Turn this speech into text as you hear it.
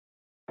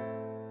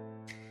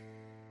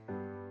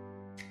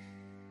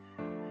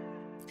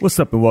What's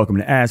up and welcome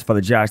to Ask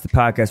Father Josh, the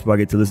podcast where I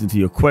get to listen to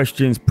your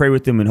questions, pray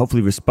with them, and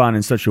hopefully respond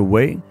in such a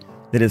way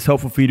that is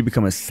helpful for you to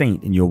become a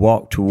saint in your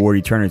walk toward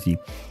eternity.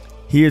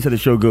 Here's how the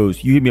show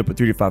goes. You hit me up with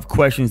 3 to 5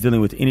 questions dealing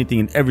with anything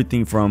and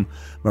everything from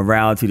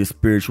morality to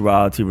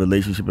spirituality,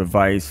 relationship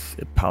advice,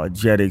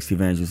 apologetics,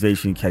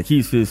 evangelization,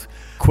 catechesis,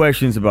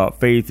 questions about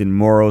faith and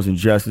morals and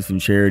justice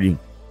and charity.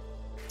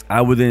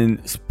 I will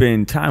then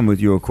spend time with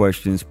your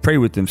questions, pray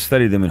with them,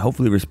 study them, and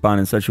hopefully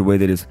respond in such a way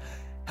that is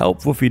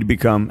helpful for you to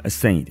become a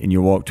saint in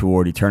your walk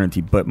toward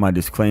eternity. But my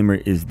disclaimer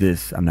is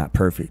this: I'm not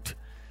perfect.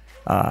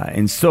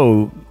 And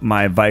so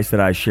my advice that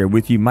I share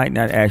with you might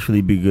not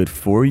actually be good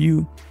for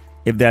you.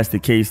 If that's the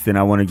case, then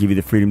I want to give you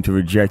the freedom to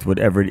reject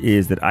whatever it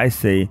is that I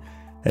say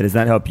that does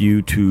not help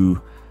you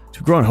to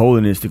grow in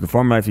holiness, to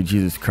conform life to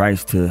Jesus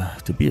Christ,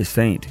 to be a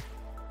saint.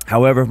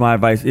 However, if my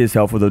advice is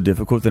helpful, though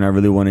difficult, then I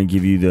really want to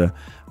give you the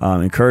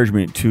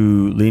encouragement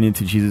to lean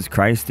into Jesus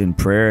Christ in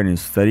prayer and in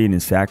study and in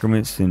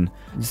sacraments and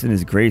just in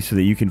His grace so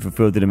that you can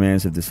fulfill the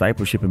demands of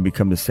discipleship and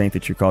become the saint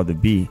that you're called to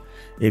be.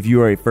 If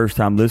you are a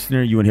first-time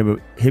listener, you want to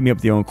hit me up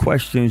with your own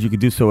questions, you can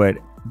do so at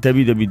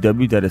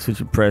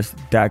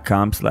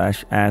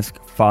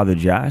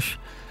www.ascensionpress.com/askfatherjosh.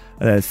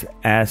 That's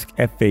ask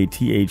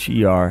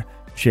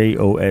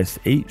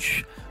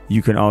FATHERJOSH.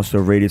 You can also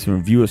rate us and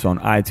review us on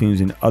iTunes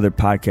and other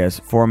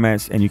podcast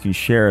formats, and you can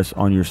share us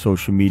on your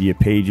social media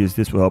pages.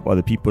 This will help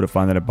other people to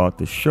find out about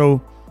the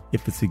show.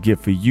 If it's a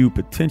gift for you,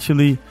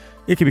 potentially,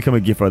 it can become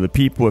a gift for other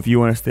people. If you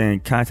want to stay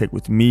in contact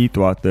with me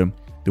throughout the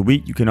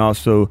week, you can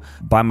also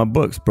buy my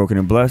books, Broken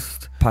and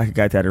Blessed, Pocket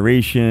Guide to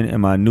Adoration, and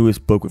my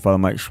newest book with Father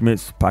Mike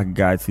Schmitz, Pocket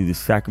Guide to the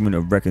Sacrament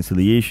of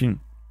Reconciliation.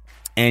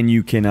 And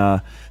you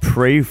can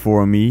pray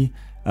for me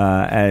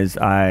as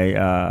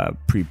I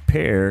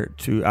prepare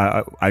to,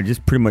 I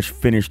just pretty much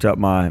finished up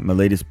my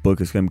latest book.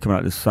 It's going to be coming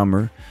out this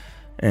summer,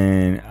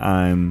 and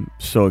I'm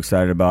so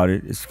excited about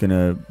it. It's going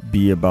to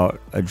be about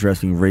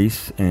addressing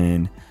race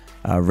and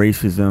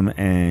racism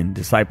and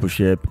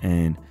discipleship,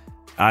 and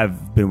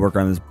I've been working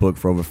on this book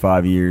for over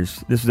 5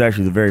 years. This was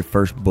actually the very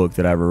first book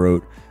that I ever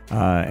wrote,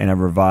 and I've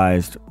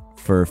revised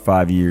for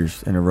 5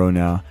 years in a row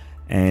now,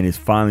 and it's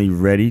finally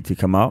ready to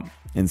come out.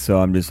 And so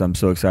I'm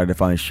so excited to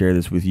finally share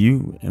this with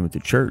you and with the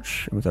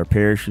church and with our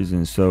parishes.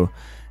 And so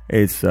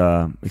it's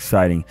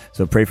exciting.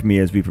 So pray for me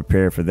as we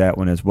prepare for that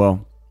one as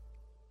well.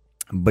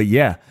 But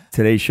yeah,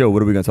 today's show,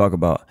 what are we going to talk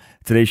about?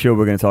 Today's show,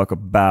 we're going to talk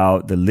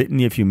about the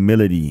Litany of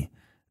Humility.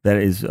 That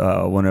is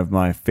one of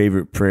my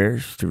favorite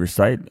prayers to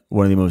recite,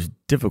 one of the most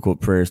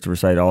difficult prayers to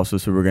recite also.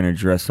 So we're going to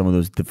address some of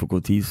those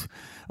difficulties.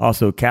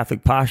 Also,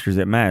 Catholic postures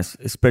at Mass,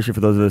 especially for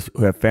those of us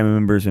who have family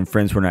members and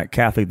friends who are not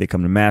Catholic. They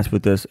come to Mass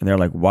with us and they're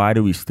like, why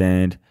do we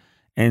stand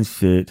and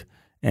sit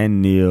and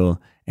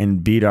kneel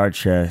and beat our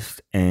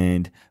chest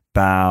and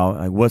bow?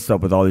 Like, what's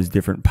up with all these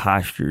different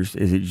postures?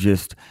 Is it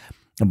just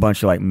a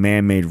bunch of like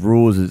man-made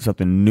rules? Is it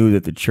something new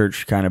that the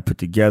church kind of put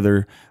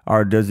together,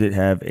 or does it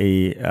have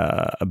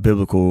a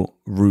biblical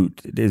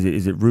root?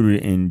 Is it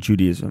rooted in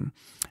Judaism?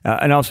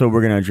 And also,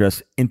 we're going to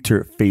address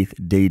interfaith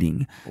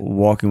dating,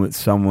 walking with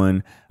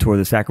someone toward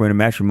the sacrament of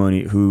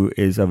matrimony who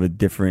is of a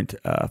different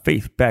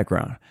faith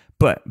background.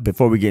 But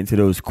before we get into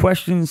those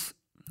questions,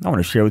 I want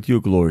to share with you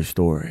a glory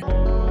story.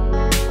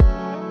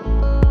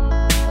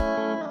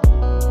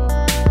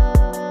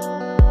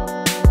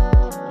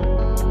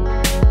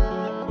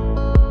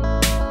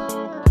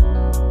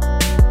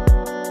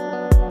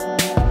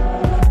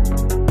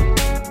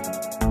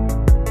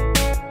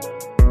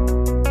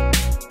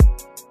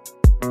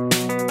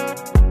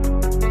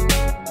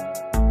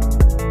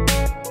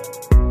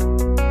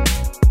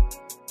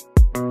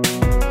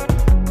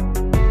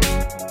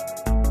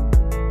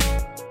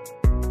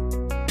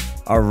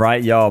 All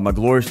right, y'all, my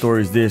glory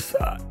story is this.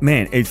 I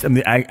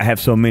have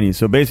so many.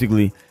 So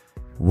basically,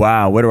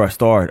 wow, where do I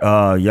start?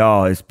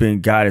 Y'all,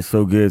 God is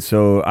so good.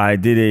 So I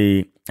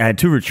had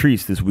 2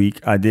 retreats this week.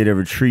 I did a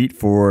retreat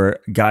for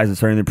guys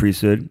discerning the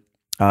priesthood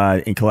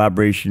in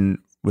collaboration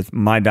with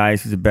my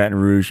diocese of Baton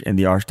Rouge and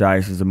the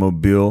Archdiocese of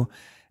Mobile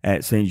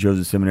at St.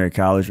 Joseph Seminary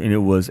College. And it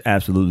was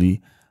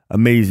absolutely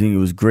amazing. It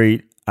was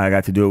great. I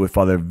got to do it with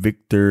Father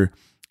Victor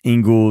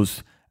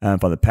Ingalls,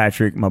 Father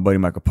Patrick. My buddy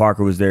Michael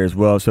Parker was there as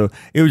well. So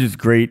it was just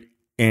great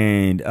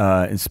and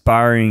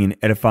inspiring and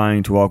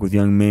edifying to walk with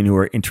young men who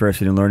are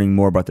interested in learning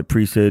more about the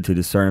priesthood, to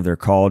discern if they're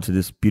called to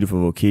this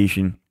beautiful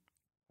vocation.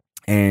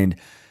 And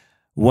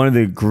one of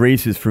the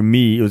graces for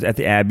me, it was at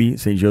the Abbey,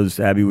 St. Joseph's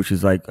Abbey, which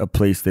is like a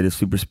place that is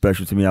super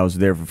special to me. I was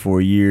there for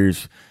 4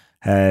 years,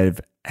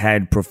 have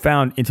had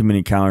profound, intimate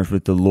encounters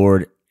with the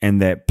Lord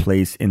and that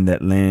place in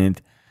that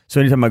land. So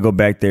anytime I go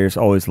back there, it's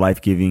always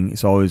life-giving.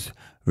 It's always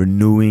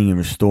renewing and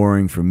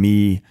restoring for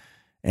me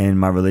and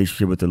my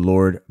relationship with the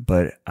Lord.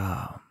 But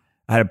I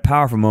had a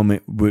powerful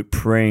moment with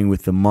praying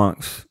with the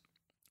monks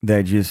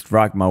that just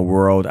rocked my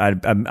world.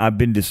 I've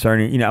been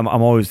discerning, I'm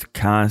always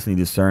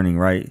constantly discerning,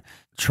 right?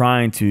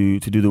 Trying to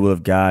do the will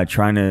of God,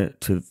 trying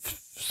to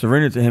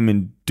surrender to Him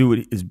and do what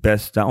is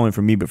best, not only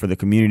for me, but for the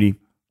community.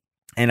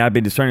 And I've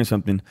been discerning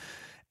something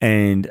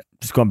and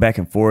just going back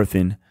and forth.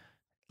 And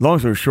long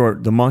story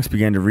short, the monks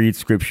began to read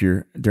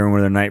scripture during one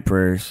of their night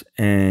prayers,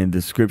 and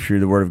the scripture,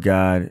 the word of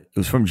God, it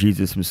was from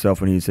Jesus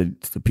himself when he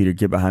said to Peter,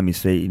 "Get behind me,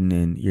 Satan,"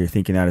 and you're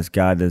thinking not as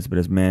God does, but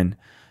as man.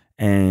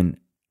 And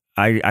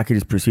I could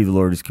just perceive the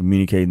Lord just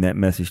communicating that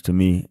message to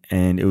me,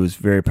 and it was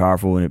very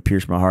powerful, and it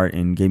pierced my heart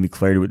and gave me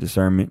clarity with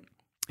discernment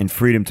and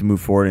freedom to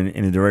move forward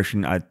in a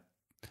direction I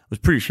was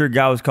pretty sure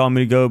God was calling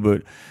me to go,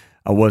 but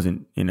I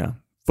wasn't,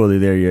 fully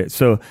there yet.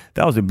 So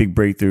that was a big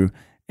breakthrough.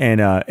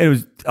 And it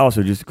was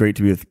also just great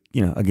to be with,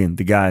 again,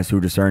 the guys who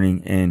are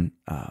discerning. And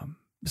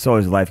it's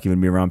always life-giving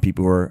to be around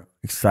people who are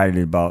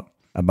excited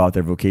about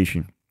their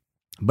vocation.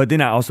 But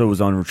then I also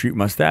was on retreat with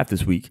my staff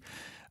this week.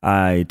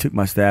 I took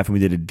my staff and we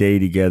did a day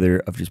together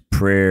of just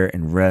prayer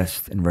and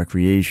rest and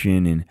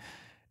recreation. And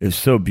it was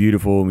so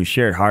beautiful. And we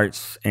shared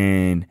hearts.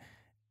 And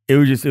it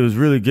was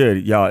really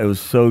good, y'all. It was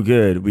so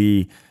good.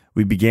 We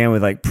began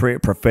with like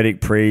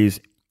prophetic praise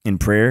and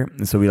prayer.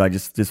 And so we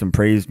just did some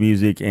praise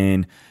music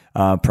and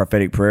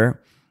prophetic prayer.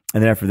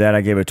 And then after that,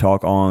 I gave a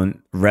talk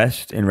on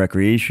rest and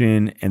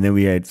recreation. And then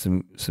we had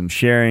some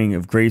sharing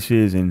of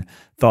graces and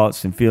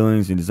thoughts and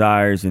feelings and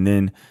desires. And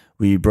then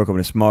we broke up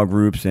into small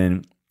groups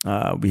and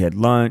we had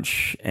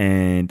lunch.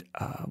 And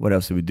what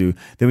else did we do?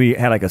 Then we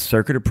had like a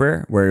circuit of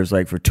prayer where it was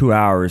like for 2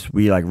 hours,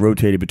 we like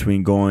rotated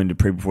between going to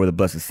pray before the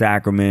Blessed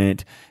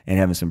Sacrament and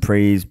having some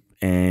praise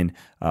and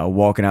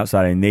walking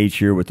outside in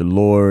nature with the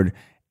Lord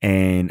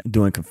and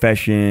doing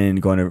confession,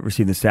 going to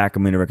receive the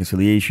sacrament of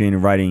reconciliation,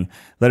 and writing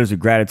letters of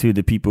gratitude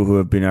to people who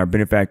have been our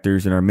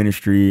benefactors in our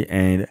ministry,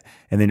 and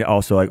then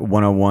also like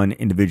one-on-one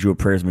individual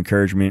prayers of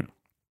encouragement.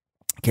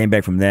 Came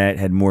back from that,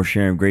 had more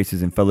sharing of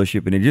graces and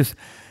fellowship, and it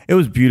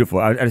was beautiful.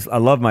 I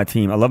love my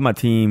team. I love my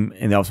team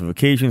in the Office of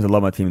Vocations. I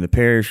love my team in the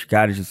parish.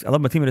 I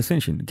love my team at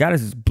Ascension. God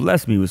has just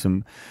blessed me with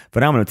some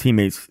phenomenal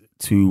teammates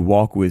to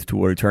walk with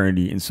toward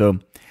eternity, and so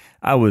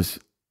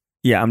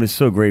I'm just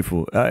so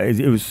grateful.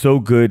 It was so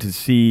good to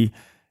see.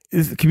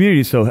 The community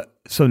is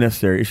so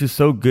necessary. It's just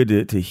so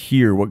good to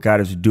hear what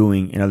God is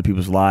doing in other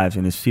people's lives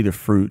and to see the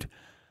fruit.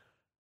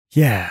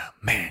 Yeah,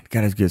 man,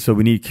 God is good. So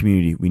we need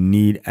community.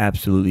 We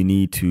absolutely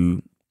need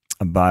to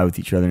abide with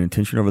each other in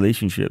intentional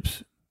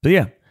relationships. So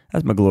yeah,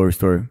 that's my glory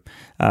story.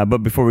 But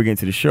before we get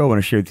into the show, I want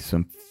to share with you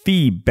some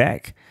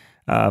feedback.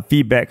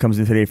 Feedback comes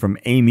in today from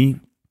Amy.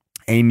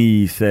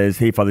 Amy says,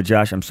 "Hey, Father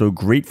Josh, I'm so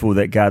grateful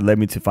that God led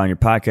me to find your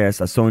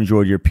podcast. I so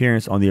enjoyed your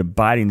appearance on the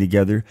Abiding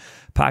Together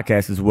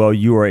podcast as well.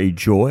 You are a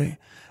joy.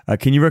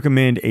 Can you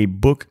recommend a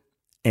book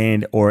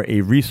and or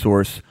a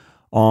resource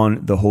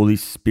on the Holy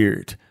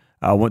Spirit?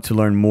 I want to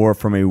learn more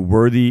from a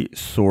worthy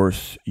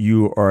source.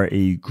 You are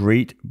a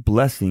great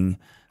blessing.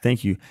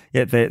 Thank you."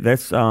 Yeah,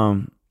 that's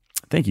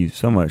thank you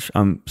so much.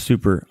 I'm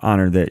super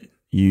honored that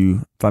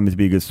you find me to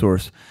be a good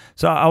source.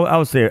 So I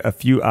would say a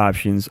few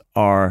options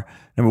are,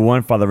 number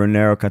one, Father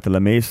Raniero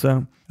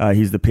Cantalamessa.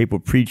 He's the papal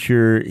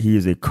preacher. He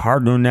is a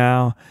cardinal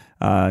now,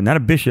 not a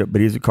bishop, but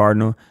he's a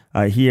cardinal.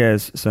 He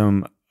has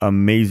some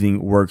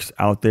amazing works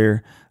out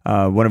there.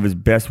 One of his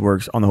best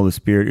works on the Holy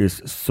Spirit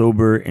is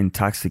Sober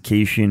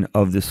Intoxication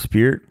of the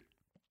Spirit,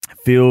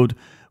 filled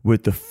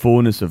with the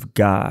fullness of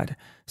God.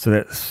 So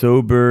that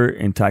sober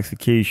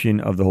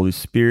intoxication of the Holy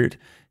Spirit.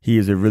 He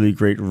is a really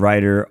great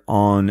writer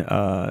on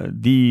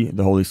the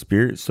Holy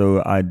Spirit.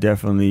 So I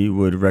definitely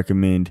would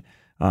recommend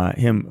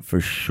him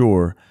for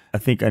sure. I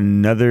think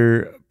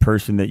another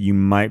person that you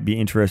might be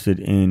interested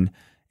in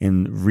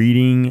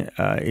reading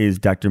is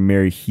Dr.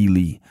 Mary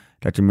Healy.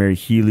 Dr. Mary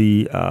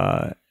Healy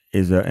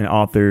is an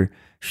author.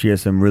 She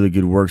has some really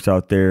good works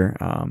out there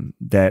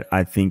that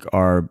I think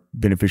are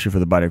beneficial for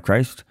the body of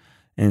Christ.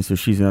 And so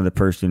she's another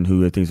person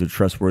who I think is a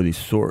trustworthy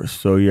source.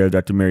 So you have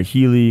Dr. Mary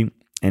Healy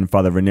and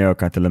Father Raniero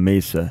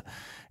Cantalamessa.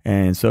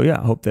 And so, yeah,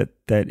 I hope that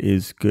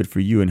is good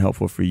for you and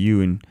helpful for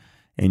you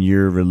and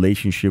your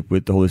relationship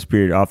with the Holy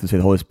Spirit. I often say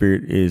the Holy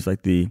Spirit is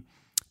like the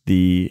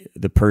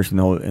person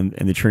and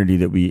the Trinity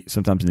that we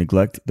sometimes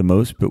neglect the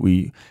most, but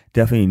we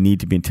definitely need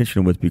to be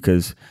intentional with,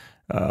 because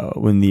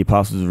when the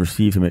apostles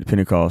received him at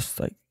Pentecost,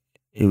 like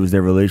it was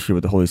their relationship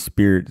with the Holy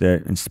Spirit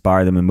that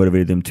inspired them and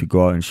motivated them to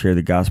go out and share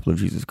the gospel of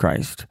Jesus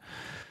Christ.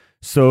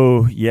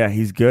 So yeah,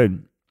 he's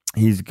good.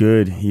 He's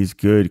good. He's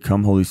good.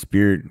 Come, Holy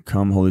Spirit.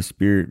 Come, Holy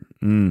Spirit.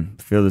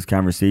 Feel this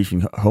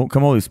conversation.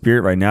 Come, Holy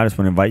Spirit, right now. I just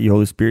want to invite you,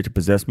 Holy Spirit, to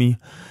possess me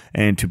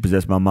and to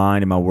possess my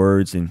mind and my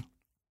words. And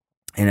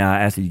I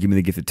ask that you give me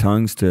the gift of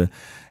tongues to,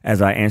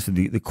 as I answer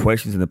the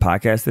questions in the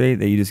podcast today,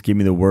 that you just give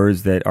me the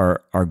words that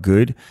are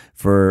good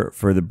for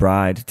the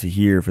bride to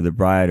hear, for the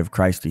bride of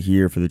Christ to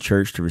hear, for the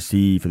church to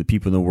receive, for the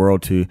people in the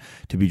world to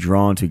be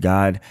drawn to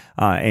God.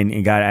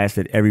 And God, I ask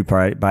that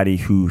everybody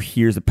who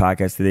hears the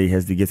podcast today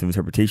has the gift of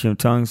interpretation of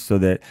tongues, so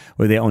that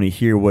where they only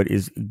hear what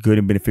is good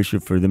and beneficial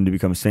for them to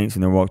become saints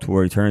in their walk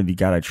toward eternity.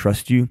 God, I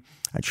trust you.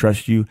 I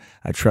trust you.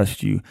 I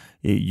trust you.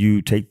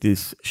 You take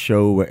this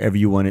show wherever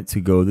you want it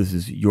to go. This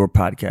is your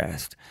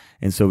podcast.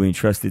 And so we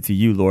entrust it to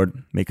you,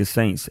 Lord. Make us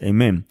saints.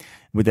 Amen.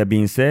 With that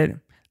being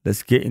said,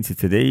 let's get into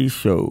today's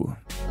show.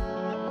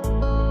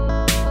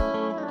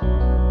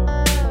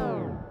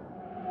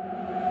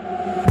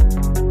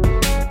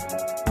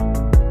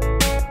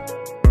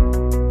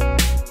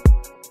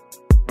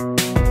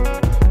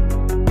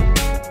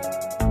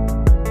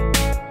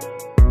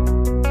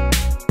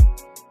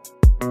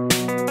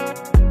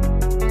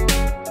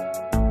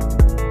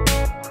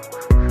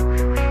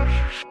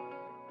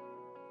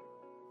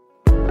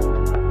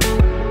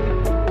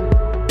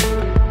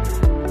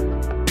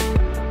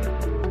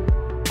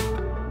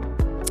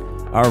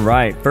 All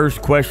right.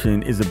 First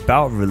question is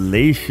about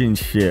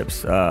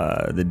relationships.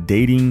 The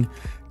dating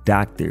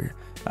doctor.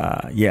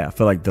 I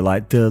feel like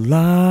Delilah.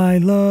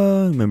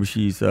 Remember,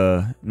 she's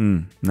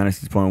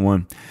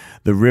 96.1.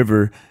 The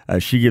River.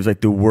 She gives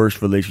like the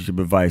worst relationship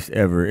advice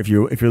ever. If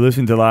you're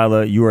listening to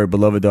Delilah, you are a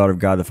beloved daughter of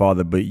God the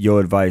Father, but your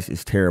advice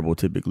is terrible.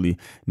 Typically,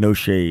 no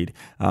shade.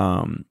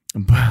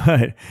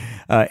 But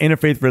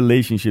interfaith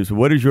relationships.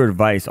 What is your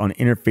advice on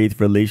interfaith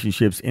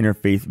relationships,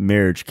 interfaith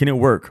marriage? Can it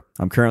work?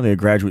 I'm currently a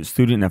graduate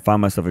student and I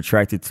find myself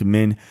attracted to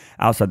men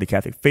outside the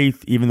Catholic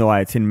faith, even though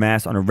I attend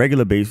Mass on a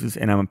regular basis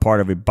and I'm a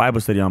part of a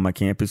Bible study on my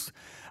campus.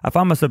 I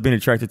find myself being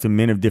attracted to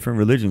men of different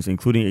religions,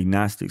 including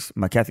agnostics.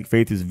 My Catholic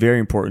faith is very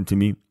important to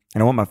me,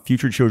 and I want my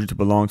future children to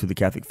belong to the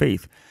Catholic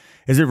faith.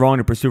 Is it wrong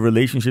to pursue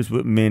relationships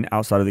with men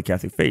outside of the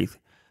Catholic faith?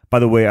 By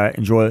the way, I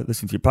enjoy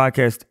listening to your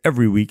podcast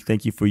every week.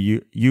 Thank you for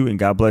you and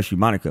God bless you,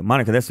 Monica.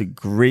 Monica, that's a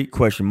great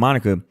question.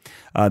 Monica,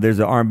 there's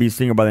an R&B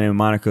singer by the name of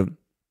Monica.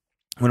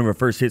 One of her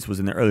first hits was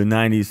in the early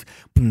 90s.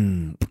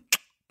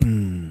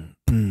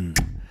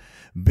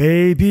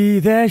 Baby,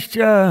 that's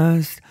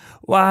just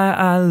why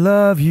I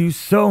love you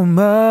so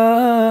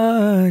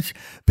much.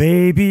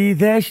 Baby,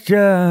 that's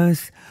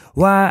just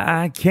why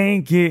I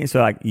can't get. So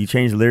like you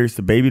change the lyrics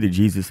to baby to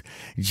Jesus.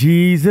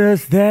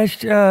 Jesus, that's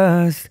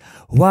just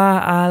why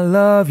I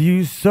love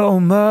you so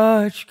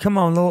much. Come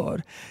on,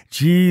 Lord.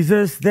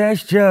 Jesus,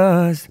 that's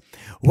just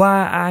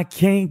why I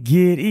can't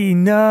get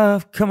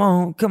enough. Come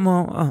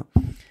on.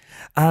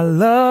 I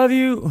love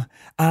you.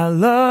 I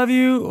love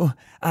you.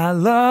 I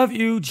love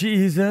you,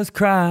 Jesus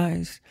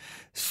Christ.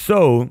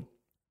 So,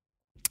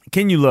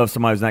 can you love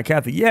somebody who's not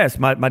Catholic? Yes,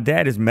 my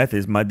dad is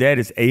Methodist. My dad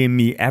is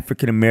AME,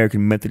 African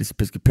American Methodist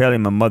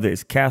Episcopalian. My mother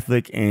is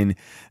Catholic, and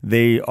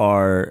they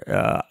are.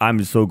 I'm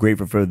just so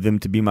grateful for them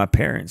to be my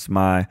parents.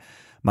 My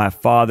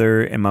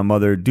father and my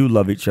mother do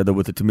love each other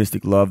with a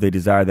Thomistic love. They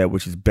desire that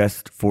which is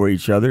best for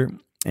each other,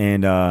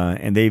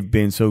 and they've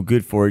been so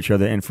good for each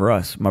other and for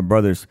us, my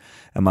brothers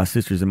and my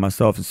sisters and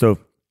myself. And so,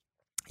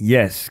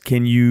 yes,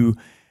 can you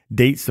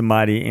date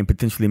somebody and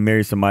potentially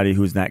marry somebody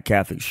who's not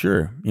Catholic?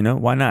 Sure.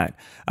 Why not?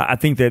 I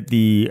think that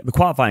the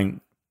qualifying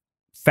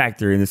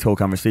factor in this whole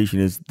conversation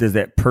is, will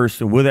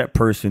that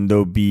person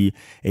though be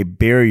a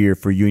barrier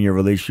for you and your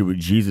relationship with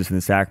Jesus and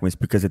the sacraments?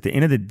 Because at the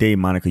end of the day,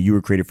 Monica, you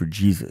were created for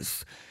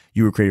Jesus.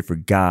 You were created for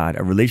God,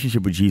 a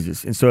relationship with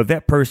Jesus. And so if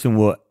that person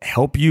will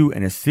help you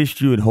and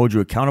assist you and hold you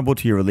accountable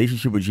to your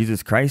relationship with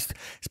Jesus Christ,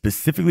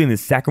 specifically in the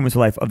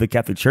sacramental life of the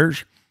Catholic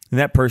Church, then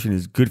that person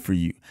is good for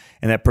you.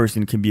 And that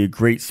person can be a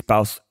great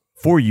spouse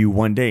for you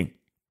one day.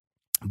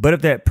 But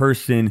if that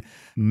person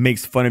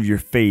makes fun of your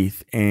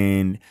faith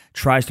and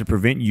tries to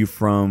prevent you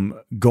from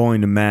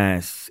going to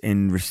Mass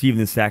and receiving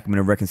the sacrament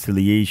of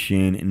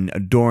reconciliation and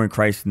adoring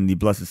Christ in the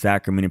Blessed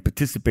Sacrament and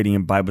participating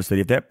in Bible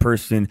study, if that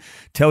person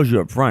tells you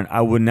up front,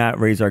 I would not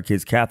raise our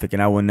kids Catholic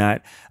and I will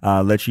not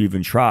let you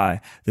even try,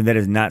 then that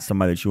is not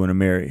somebody that you want to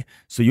marry.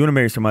 So you want to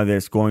marry somebody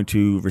that's going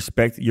to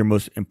respect your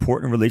most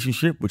important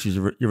relationship, which is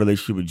your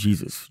relationship with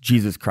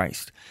Jesus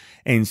Christ.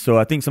 And so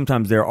I think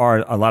sometimes there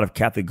are a lot of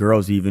Catholic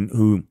girls even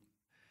who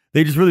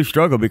they just really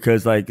struggle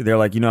because they're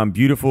like, I'm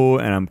beautiful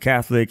and I'm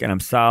Catholic and I'm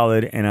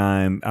solid and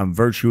I'm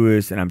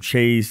virtuous and I'm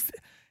chaste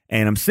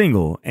and I'm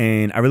single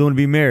and I really want to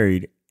be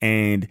married.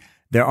 And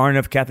there aren't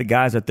enough Catholic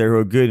guys out there who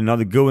are good, and all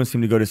the good ones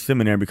seem to go to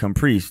seminary and become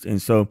priests.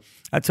 And so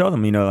I tell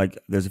them,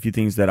 there's a few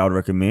things that I would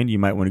recommend. You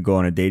might want to go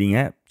on a dating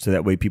app so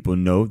that way people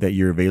know that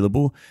you're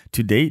available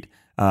to date.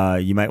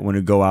 You might want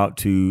to go out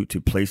to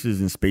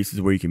places and spaces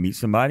where you can meet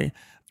somebody.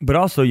 But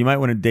also you might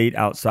want to date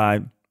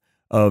outside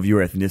of your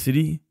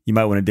ethnicity. You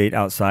might want to date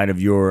outside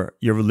of your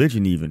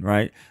religion even,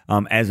 right?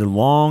 As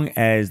long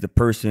as the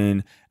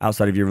person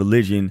outside of your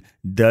religion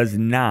does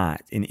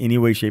not in any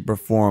way, shape, or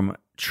form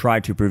try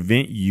to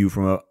prevent you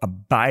from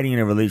abiding in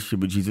a relationship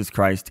with Jesus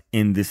Christ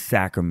in the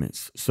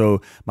sacraments.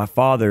 So my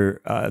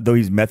father, though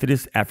he's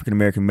Methodist, African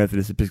American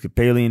Methodist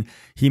Episcopalian,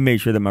 he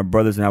made sure that my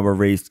brothers and I were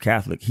raised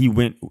Catholic. He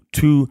went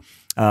with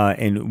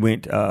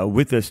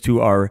us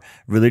to our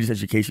religious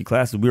education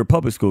classes. We were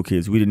public school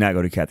kids. We did not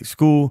go to Catholic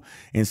school.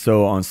 And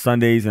so on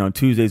Sundays and on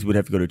Tuesdays, we'd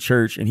have to go to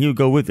church and he would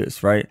go with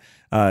us, right?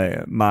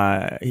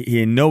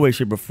 He in no way,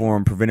 shape, or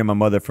form prevented my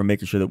mother from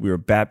making sure that we were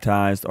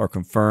baptized or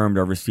confirmed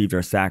or received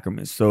our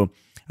sacraments. So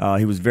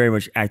he was very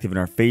much active in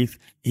our faith.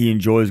 He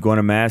enjoys going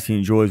to Mass. He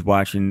enjoys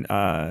watching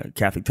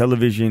Catholic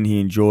television. He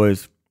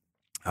enjoys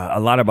a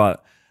lot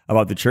about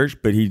the church,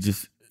 but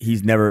he's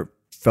never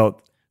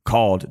felt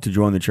called to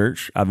join the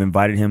church. I've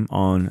invited him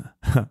on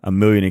a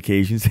million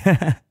occasions,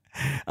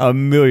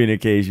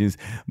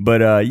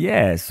 But I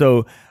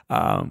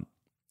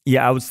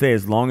would say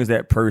as long as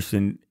that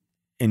person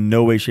in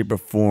no way, shape, or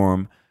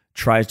form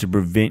tries to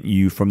prevent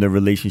you from the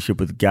relationship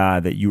with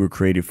God that you were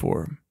created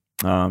for.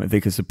 If they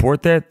can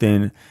support that,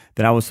 then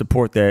I would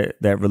support that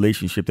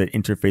relationship, that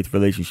interfaith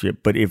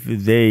relationship. But if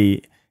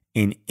they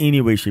in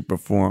any way, shape, or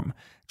form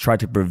try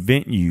to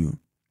prevent you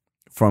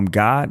from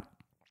God,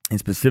 and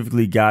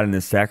specifically God in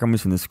the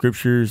sacraments and the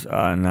scriptures,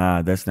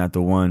 that's not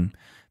the one.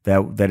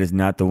 That is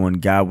not the one.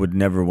 God would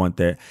never want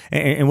that.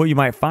 And what you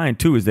might find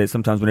too is that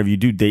sometimes whenever you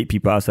do date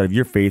people outside of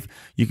your faith,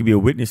 you can be a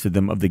witness to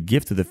them of the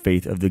gift of the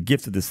faith, of the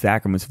gift of the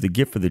sacraments, of the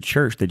gift of the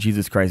church that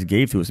Jesus Christ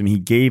gave to us. I mean, he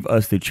gave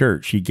us the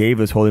church. He gave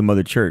us Holy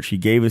Mother Church. He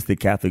gave us the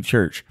Catholic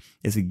Church.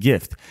 It's a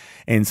gift.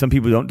 And some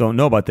people don't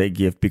know about that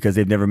gift because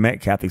they've never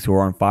met Catholics who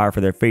are on fire for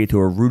their faith, who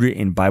are rooted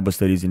in Bible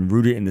studies and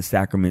rooted in the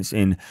sacraments.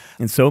 And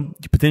so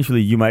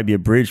potentially you might be a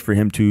bridge for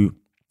him to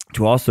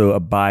also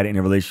abide in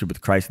a relationship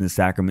with Christ and the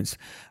sacraments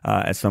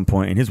at some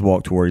point in his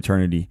walk toward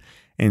eternity.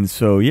 And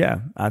so, yeah,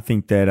 I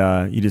think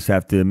that you just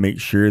have to make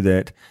sure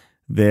that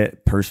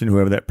that person,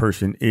 whoever that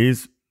person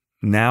is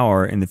now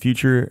or in the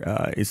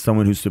future, is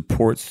someone who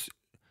supports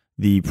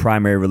the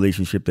primary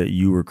relationship that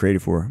you were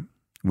created for,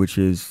 which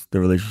is the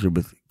relationship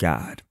with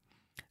God.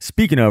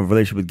 Speaking of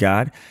relationship with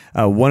God,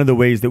 one of the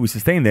ways that we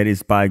sustain that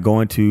is by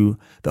going to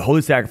the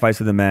Holy Sacrifice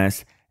of the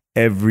Mass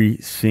every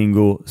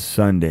single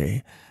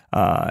Sunday.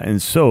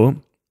 And so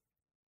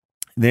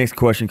the next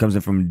question comes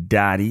in from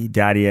Dottie.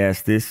 Dottie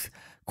asked this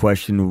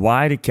question: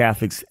 why do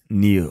Catholics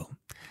kneel?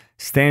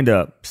 Stand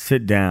up,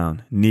 sit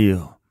down,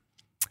 kneel.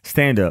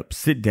 Stand up,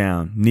 sit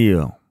down,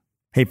 kneel.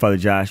 Hey, Father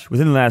Josh,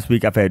 within the last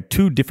week, I've had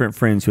 2 different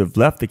friends who have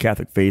left the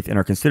Catholic faith and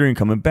are considering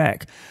coming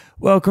back.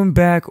 Welcome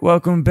back,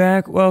 welcome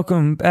back,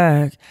 welcome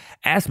back.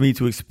 Asked me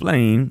to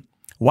explain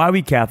why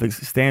we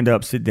Catholics stand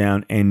up, sit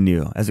down, and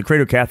kneel. As a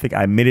cradle Catholic,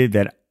 I admitted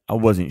that I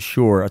wasn't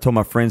sure. I told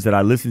my friends that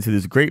I listened to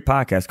this great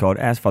podcast called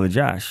Ask Father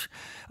Josh.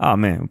 Oh,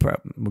 man,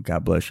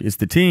 God bless you. It's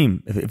the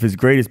team. If it's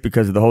great, it's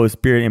because of the Holy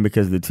Spirit and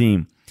because of the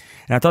team.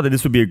 And I thought that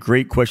this would be a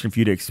great question for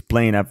you to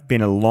explain. I've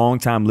been a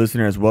long-time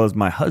listener as well as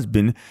my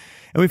husband,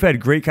 and we've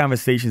had great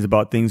conversations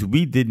about things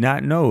we did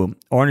not know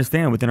or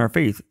understand within our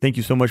faith. Thank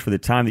you so much for the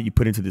time that you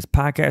put into this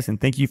podcast,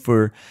 and thank you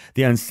for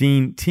the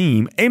unseen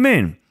team.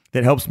 Amen.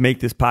 That helps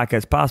make this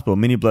podcast possible.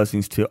 Many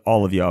blessings to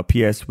all of y'all.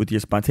 P.S. With your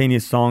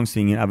spontaneous song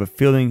singing, I have a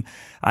feeling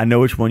I know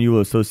which one you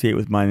will associate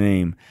with my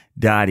name,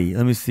 Dottie.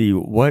 Let me see.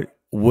 What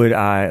would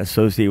I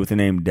associate with the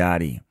name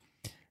Dottie?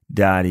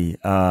 Dottie.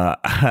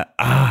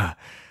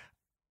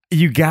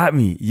 You got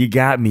me. You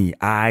got me.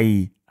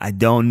 I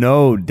don't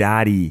know,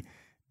 Dottie.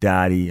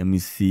 Dottie. Let me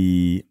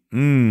see.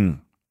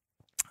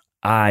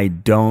 I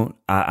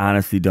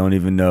honestly don't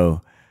even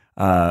know.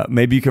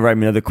 Maybe you could write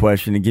me another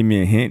question and give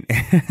me a hint.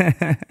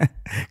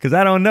 Cause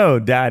I don't know,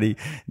 Dottie.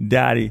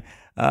 Nope,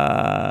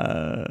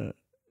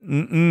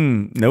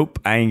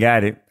 I ain't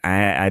got it.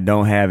 I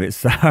don't have it.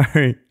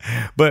 Sorry.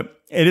 But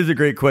it is a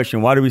great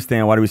question. Why do we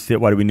stand? Why do we sit?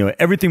 Why do we kneel?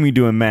 Everything we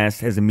do in Mass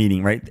has a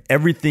meaning, right?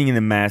 Everything in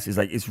the Mass is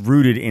like, it's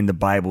rooted in the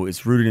Bible.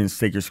 It's rooted in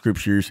sacred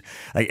scriptures.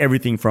 Like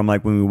everything from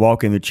like when we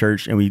walk in the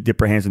church and we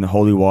dip our hands in the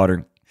holy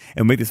water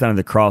and make the sign of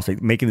the cross.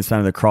 Like making the sign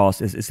of the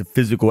cross is a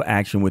physical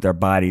action with our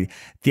body.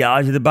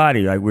 Theology of the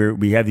body, like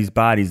we have these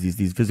bodies,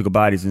 these physical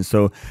bodies, and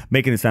so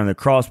making the sign of the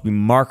cross, we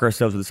mark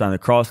ourselves with the sign of the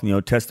cross. In the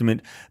Old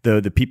Testament,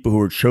 the people who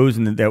were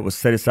chosen, that was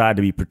set aside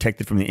to be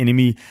protected from the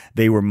enemy,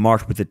 they were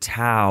marked with a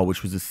tau,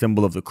 which was a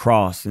symbol of the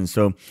cross. And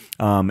so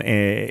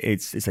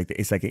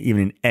it's like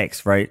even an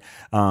X, right?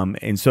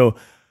 And so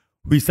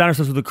we sign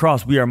ourselves with the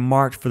cross. We are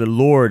marked for the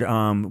Lord.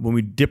 When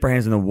we dip our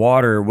hands in the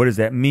water, what does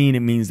that mean?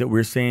 It means that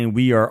we're saying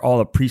we are all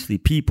a priestly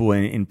people,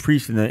 and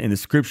priests in the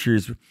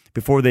scriptures,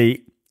 before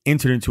they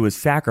entered into a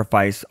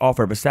sacrifice,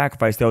 offer up a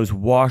sacrifice, they always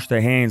wash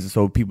their hands. And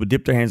so people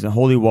dip their hands in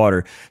holy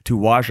water to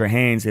wash our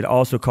hands. It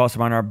also calls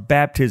upon our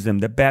baptism,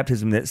 the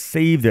baptism that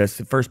saved us.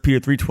 1 Peter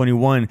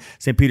 3:21,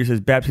 St. Peter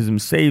says baptism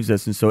saves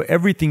us. And so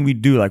everything we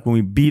do, like when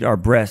we beat our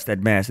breast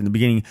at Mass, in the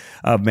beginning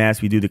of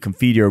Mass, we do the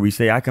Confiteor. We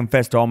say, I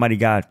confess to Almighty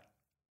God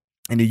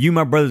and to you,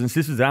 my brothers and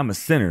sisters, that I'm a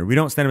sinner. We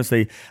don't stand up and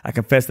say, I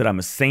confess that I'm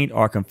a saint,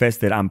 or I confess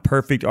that I'm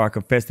perfect, or I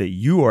confess that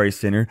you are a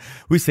sinner.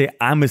 We say,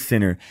 I'm a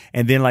sinner.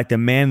 And then like the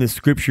man in the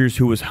scriptures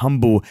who was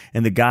humble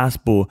in the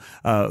gospel,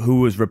 who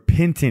was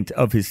repentant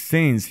of his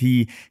sins,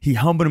 he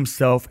humbled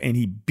himself and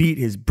he beat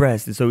his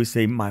breast. And so we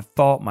say, my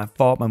fault, my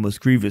most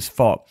grievous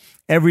fault.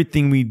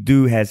 Everything we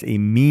do has a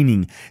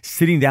meaning.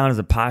 Sitting down is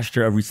a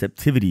posture of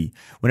receptivity.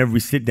 Whenever we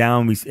sit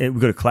down, we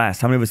go to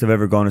class. How many of us have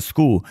ever gone to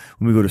school?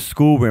 When we go to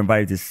school, we're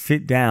invited to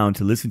sit down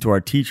to listen to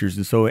our teachers.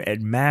 And so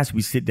at Mass,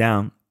 we sit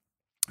down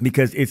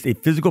because it's a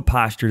physical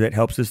posture that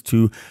helps us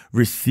to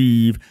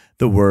receive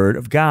the word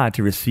of God,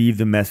 to receive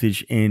the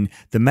message in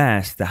the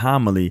Mass, the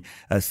homily.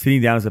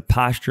 Sitting down is a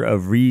posture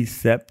of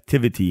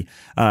receptivity.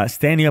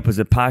 Standing up is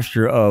a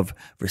posture of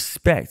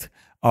respect.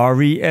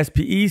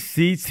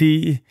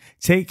 RESPECT,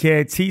 take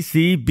care,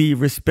 TCB,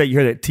 respect. You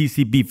heard that,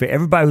 TCB. For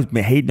everybody who's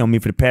been hating on me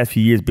for the past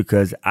few years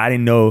because I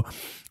didn't know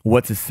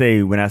what to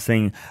say when I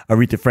sang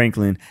Aretha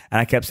Franklin and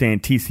I kept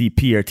saying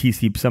TCP or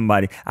TC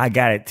somebody, I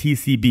got it,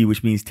 TCB,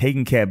 which means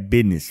taking care of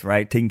business,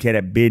 right? Taking care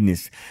of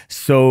business.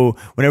 So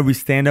whenever we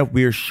stand up,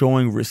 we are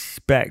showing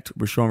respect.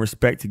 We're showing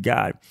respect to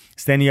God.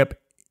 Standing up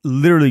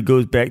literally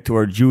goes back to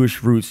our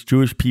Jewish roots.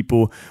 Jewish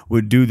people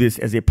would do this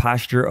as a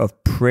posture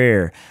of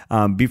prayer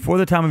before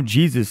the time of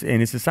Jesus,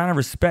 and it's a sign of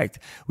respect.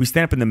 We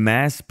stand up in the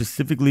Mass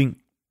specifically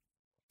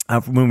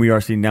when we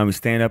are sitting down, we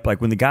stand up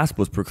like when the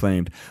gospel is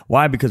proclaimed.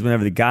 Why? Because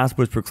whenever the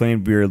gospel is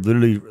proclaimed, we are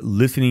literally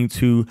listening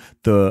to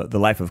the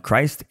life of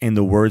Christ and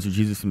the words of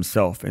Jesus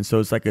himself. And so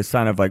it's like a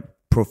sign of like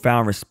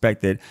profound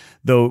respect that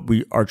though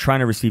we are trying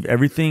to receive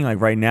everything, like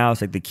right now,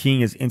 it's like the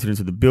king has entered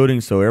into the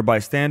building. So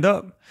everybody stand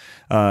up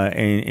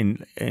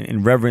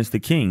and reverence the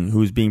king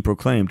who's being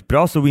proclaimed. But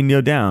also we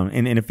kneel down.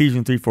 In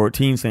Ephesians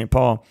 3:14, St.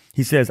 Paul,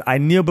 he says, I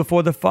kneel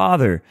before the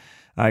Father.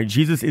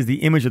 Jesus is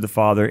the image of the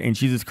Father, and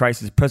Jesus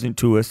Christ is present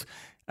to us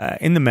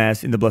in the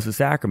Mass, in the Blessed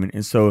Sacrament.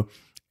 And so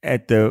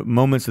at the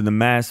moments of the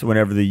Mass,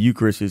 whenever the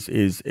Eucharist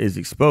is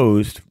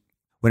exposed,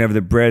 whenever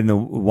the bread and the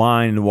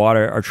wine and the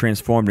water are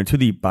transformed into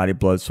the body,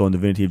 blood, soul, and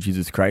divinity of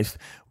Jesus Christ,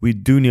 we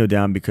do kneel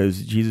down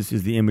because Jesus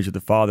is the image of the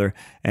Father.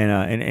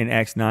 And in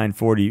Acts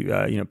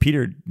 9:40,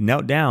 Peter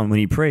knelt down when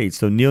he prayed.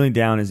 So kneeling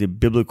down is a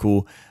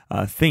biblical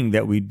thing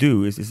that we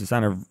do. It's a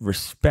sign of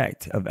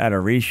respect, of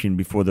adoration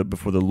before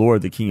the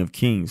Lord, the King of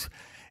Kings.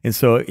 And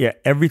so, yeah,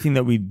 everything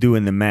that we do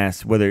in the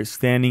Mass, whether it's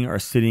standing or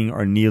sitting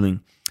or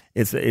kneeling,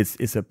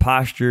 it's a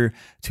posture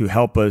to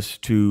help us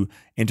to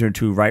enter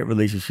into right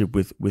relationship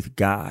with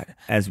God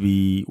as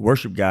we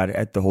worship God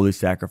at the holy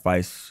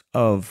sacrifice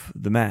of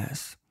the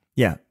Mass.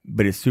 Yeah,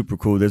 but it's super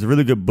cool. There's a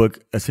really good book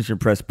Ascension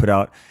Press put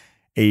out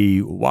a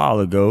while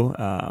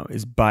ago.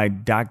 It's by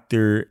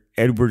Dr.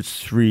 Edward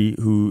Sri,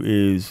 who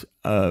is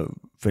a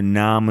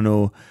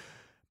phenomenal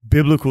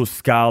biblical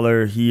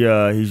scholar. He's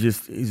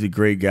a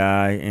great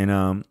guy,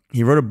 and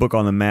he wrote a book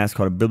on the Mass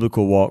called A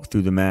Biblical Walk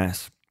Through the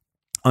Mass,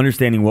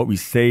 understanding what we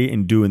say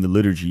and do in the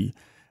liturgy.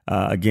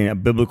 Again, a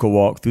biblical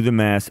walk through the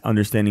Mass,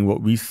 understanding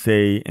what we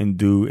say and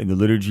do in the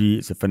liturgy.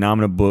 It's a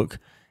phenomenal book,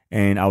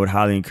 and I would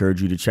highly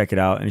encourage you to check it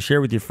out and share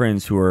it with your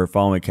friends who are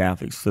following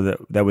Catholics, so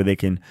that way they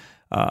can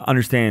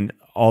understand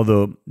all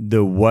the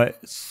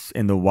what's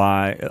and the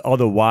why, all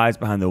the whys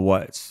behind the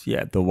what's.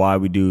 Yeah, the why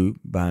we do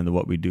behind the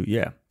what we do.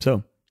 Yeah,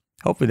 so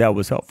hopefully that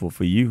was helpful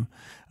for you,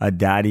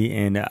 Daddy.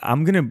 And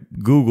I'm going to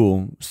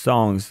Google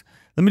songs.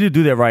 Let me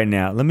do that right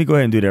now. Let me go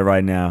ahead and do that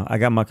right now. I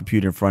got my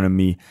computer in front of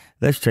me.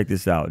 Let's check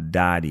this out.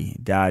 Daddy.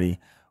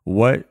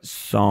 What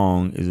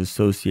song is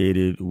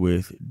associated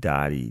with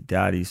Daddy?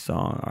 Daddy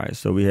song. All right,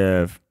 so we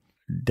have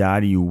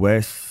Daddy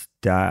West,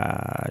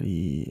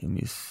 Daddy. Let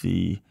me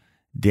see.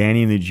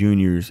 Danny and the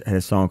Juniors had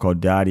a song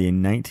called Daddy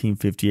in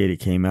 1958. It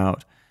came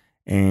out,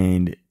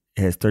 and it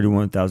has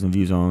 31,000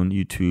 views on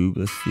YouTube.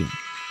 Let's see.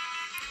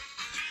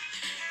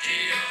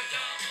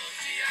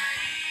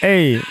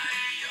 Hey,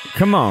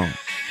 come on.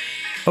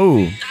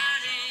 Oh,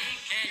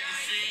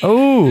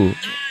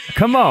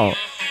 come on.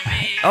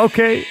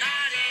 Okay.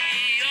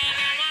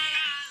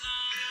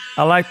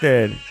 I like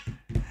that.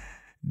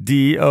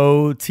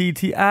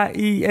 DOTTIEA.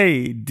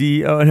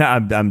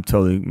 No, I'm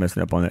totally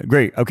messing up on that.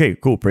 Great. Okay,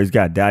 cool. Praise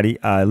God, Daddy.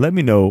 Let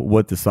me know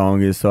what the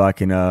song is so I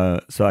can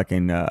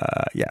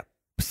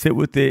sit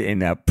with it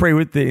and pray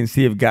with it and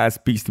see if God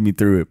speaks to me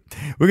through it.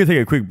 We're going to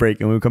take a quick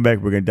break, and when we come back,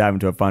 we're going to dive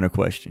into a final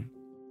question.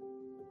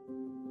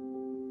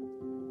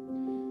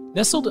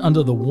 Nestled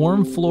under the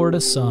warm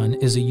Florida sun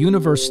is a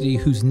university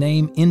whose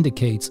name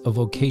indicates a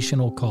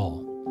vocational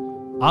call.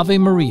 Ave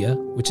Maria,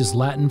 which is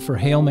Latin for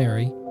Hail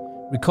Mary,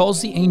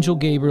 recalls the angel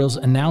Gabriel's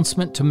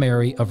announcement to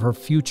Mary of her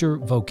future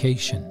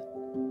vocation,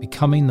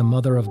 becoming the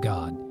Mother of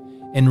God.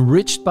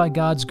 Enriched by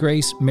God's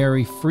grace,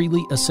 Mary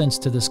freely assents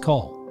to this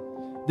call.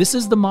 This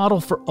is the model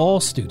for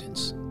all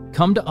students.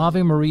 Come to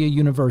Ave Maria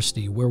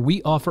University, where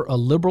we offer a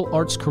liberal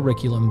arts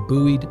curriculum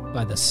buoyed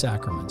by the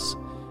sacraments.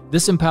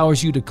 This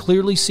empowers you to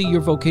clearly see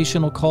your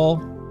vocational call,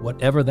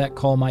 whatever that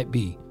call might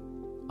be.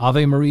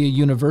 Ave Maria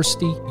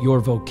University, your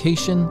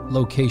vocation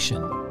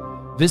location.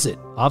 Visit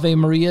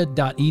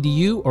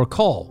avemaria.edu or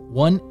call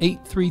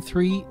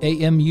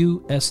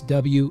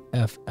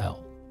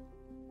 1-833-AMU-SWFL.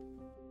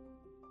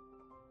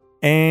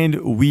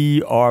 And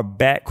we are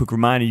back. Quick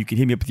reminder, you can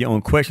hit me up with your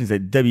own questions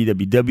at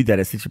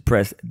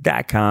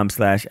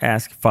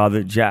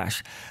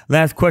www.ascensionpress.com/askfatherjosh.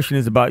 Last question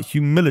is about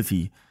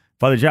humility.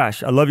 Father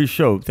Josh, I love your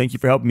show. Thank you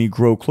for helping me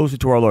grow closer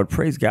to our Lord.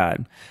 Praise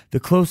God. The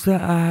closer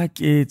I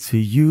get to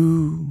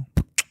you,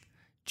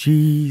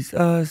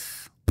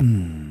 Jesus,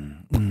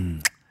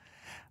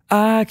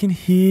 I can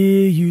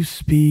hear you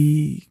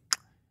speak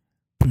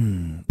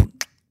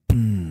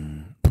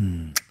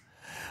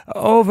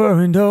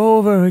over and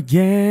over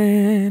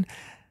again.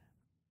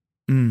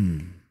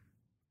 I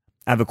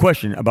have a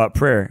question about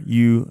prayer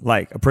you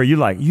like. A prayer you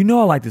like. You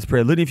know I like this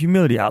prayer, Litany of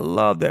Humility. I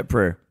love that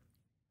prayer.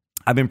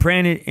 I've been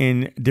praying it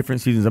in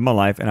different seasons of my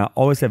life, and I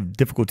always have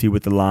difficulty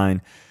with the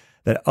line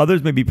that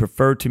others may be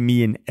preferred to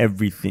me in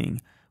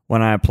everything.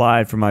 When I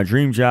applied for my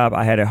dream job,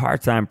 I had a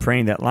hard time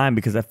praying that line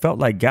because I felt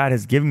like God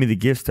has given me the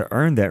gifts to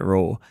earn that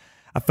role.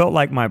 I felt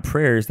like my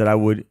prayers that I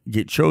would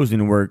get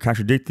chosen were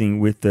contradicting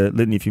with the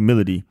Litany of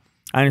Humility.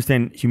 I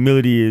understand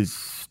humility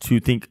is to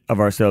think of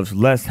ourselves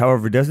less.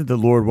 However, doesn't the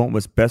Lord want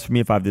what's best for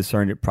me if I've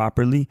discerned it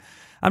properly?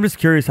 I'm just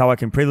curious how I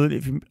can pray the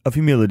Litany of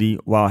Humility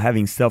while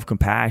having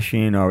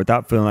self-compassion or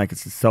without feeling like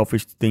it's a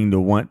selfish thing to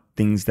want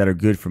things that are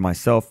good for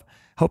myself.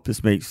 Hope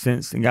this makes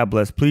sense, and God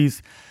bless.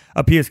 Please,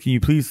 P.S. Can you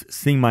please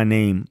sing my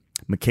name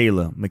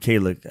Michaela,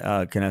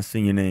 can I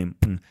sing your name?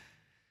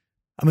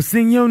 I'ma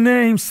sing your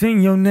name,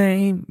 sing your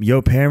name.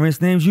 Your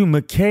parents named you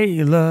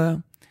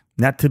Michaela,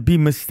 not to be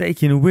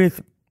mistaken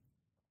with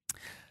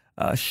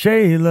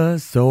Shayla,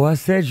 so I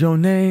said your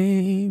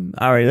name.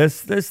 All right,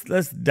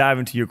 let's dive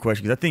into your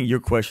question, because I think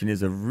your question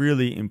is a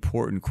really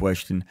important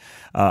question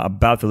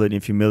about the Litany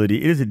of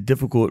Humility. It is a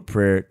difficult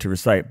prayer to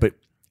recite, but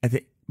I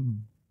think,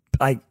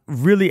 like,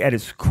 really at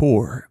its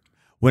core,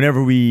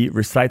 whenever we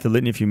recite the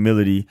Litany of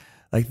Humility,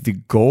 like, the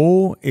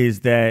goal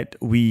is that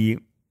we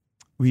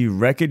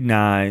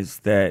recognize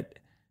that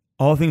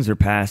all things are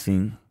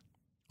passing.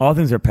 All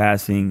things are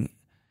passing.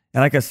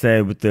 And like I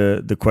said, with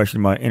the question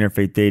about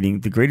interfaith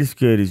dating, the greatest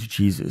good is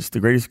Jesus. The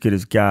greatest good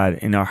is God.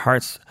 And our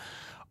hearts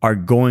are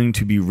going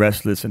to be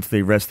restless until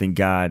they rest in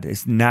God.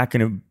 We're not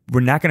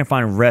going to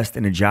find rest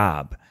in a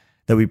job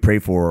that we pray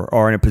for,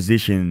 or in a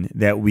position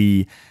that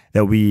we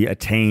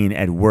attain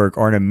at work,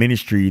 or in a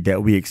ministry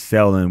that we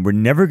excel in. We're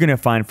never going to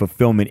find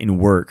fulfillment in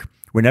work.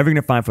 We're never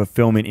going to find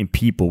fulfillment in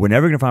people. We're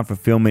never going to find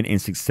fulfillment in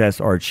success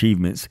or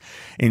achievements.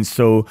 And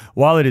so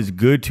while it is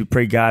good to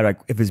pray, God, like,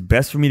 if it's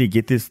best for me to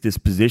get this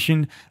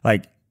position,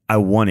 like, I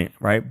want it,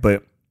 right?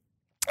 But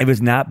if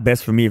it's not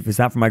best for me, if it's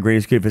not for my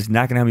greatest good, if it's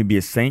not going to help me be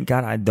a saint,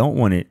 God, I don't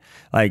want it.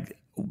 Like,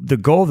 the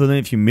goal of the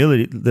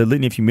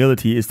Litany of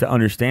Humility is to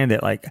understand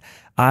that, like,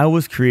 I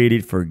was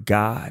created for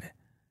God.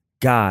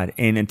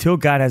 And until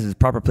God has his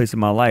proper place in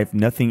my life,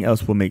 nothing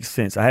else will make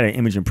sense. I had an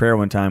image in prayer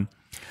one time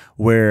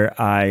where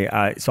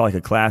I saw, like,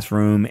 a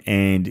classroom,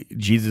 and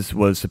Jesus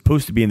was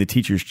supposed to be in the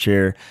teacher's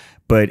chair,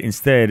 but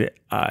instead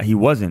he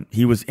wasn't.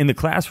 He was in the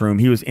classroom.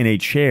 He was in a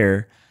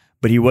chair,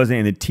 but he wasn't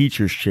in the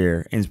teacher's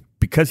chair. And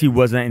because he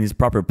wasn't in his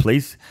proper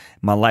place,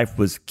 my life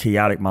was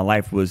chaotic. My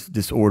life was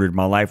disordered.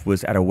 My life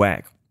was out of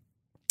whack.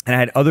 And I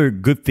had other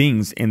good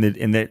things in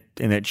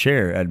that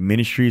chair. I had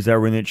ministries that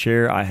were in that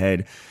chair. I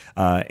had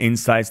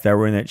insights that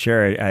were in that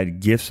chair. I had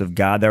gifts of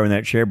God that were in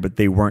that chair, but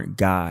they weren't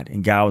God.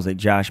 And God was like,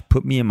 Josh,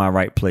 put me in my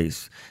right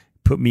place.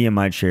 Put me in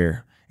my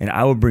chair, and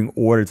I will bring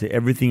order to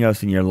everything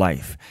else in your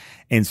life.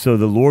 And so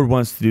the Lord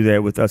wants to do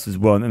that with us as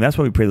well. And that's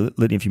why we pray the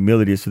Litany of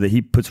Humility, so that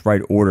he puts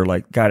right order.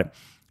 Like, God,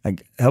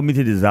 like, help me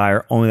to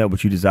desire only that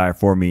which you desire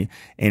for me.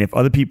 And if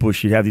other people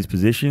should have these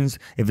positions,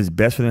 if it's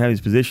best for them to have these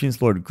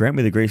positions, Lord, grant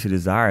me the grace to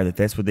desire that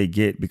that's what they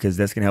get, because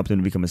that's going to help them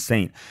to become a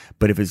saint.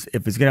 But if it's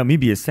going to help me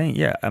be a saint,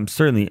 yeah,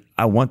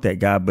 I want that,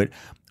 God. But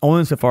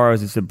only insofar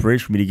as it's a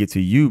bridge for me to get to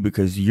you,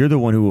 because you're the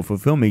one who will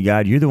fulfill me,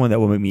 God. You're the one that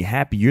will make me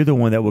happy. You're the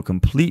one that will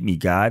complete me,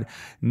 God.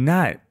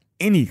 Not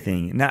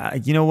anything.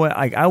 Not, you know what?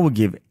 I will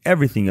give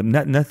everything up.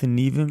 Nothing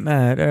even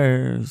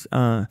matters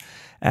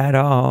at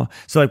all.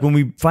 So, like, when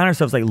we find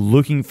ourselves, like,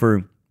 looking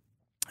for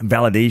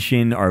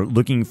validation, or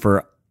looking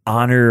for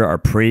honor, or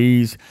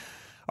praise,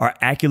 our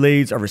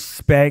accolades, our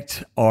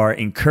respect, our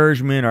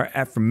encouragement, our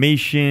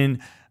affirmation,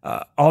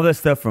 all that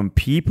stuff from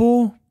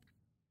people,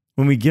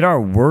 when we get our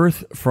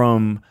worth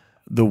from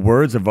the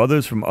words of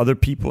others, from other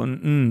people,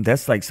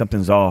 that's like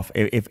something's off.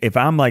 If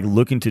I'm, like,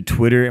 looking to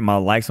Twitter and my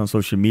likes on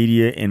social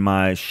media and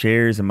my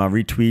shares and my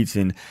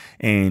retweets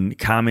and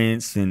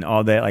comments and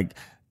all that, like,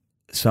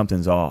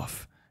 something's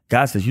off.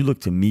 God says, you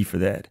look to me for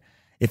that.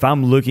 If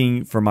I'm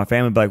looking for my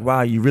family, be like,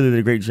 wow, you really did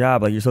a great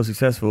job. Like, you're so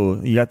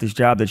successful. You got this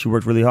job that you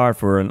worked really hard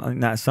for. And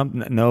not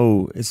something.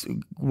 No, it's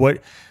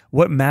what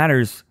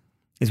matters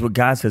is what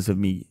God says of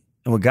me.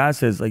 And what God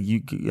says, like,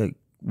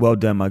 well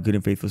done, my good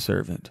and faithful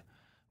servant.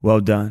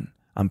 Well done.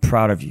 I'm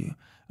proud of you.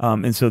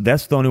 And so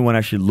that's the only one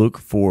I should look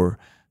for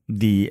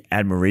the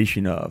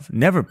admiration of.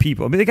 Never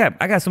people. I mean,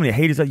 I got so many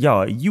haters. Like,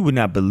 y'all, you would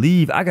not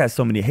believe. I got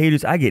so many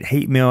haters. I get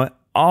hate mail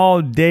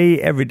all day,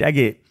 every day. I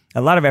get a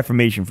lot of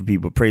affirmation from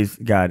people. Praise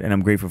God. And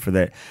I'm grateful for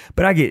that.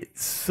 But I get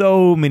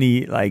so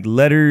many, like,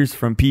 letters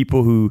from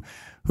people who,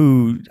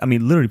 I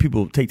mean, literally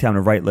people take time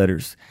to write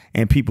letters,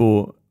 and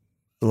people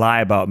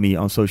lie about me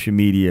on social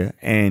media.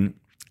 And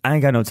I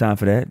ain't got no time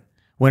for that.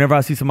 Whenever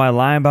I see somebody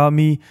lying about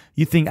me,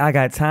 you think I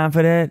got time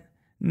for that?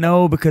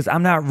 No, because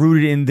I'm not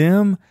rooted in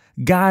them.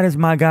 God is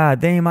my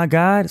God. They ain't my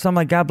God. So I'm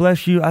like, God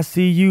bless you. I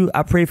see you.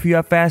 I pray for you.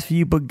 I fast for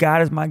you. But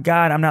God is my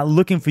God. I'm not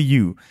looking for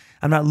you.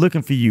 I'm not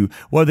looking for you.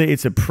 Whether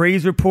it's a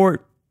praise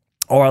report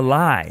or a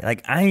lie,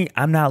 like, I'm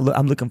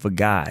looking for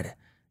God.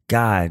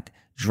 God,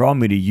 draw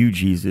me to you,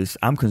 Jesus.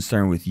 I'm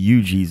concerned with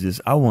you,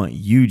 Jesus. I want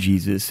you,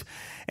 Jesus.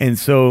 And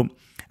so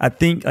I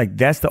think, like,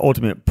 that's the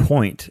ultimate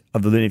point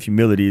of the Litany of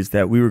Humility, is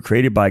that we were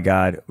created by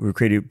God. We were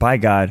created by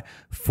God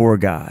for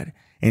God.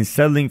 And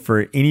settling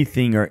for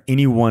anything or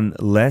anyone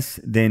less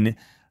than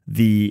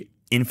the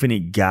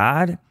infinite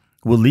God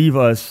will leave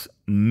us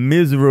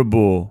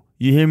miserable.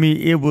 You hear me?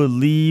 It will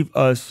leave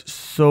us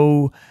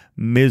so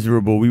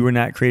miserable. We were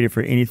not created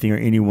for anything or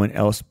anyone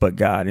else but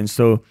God. And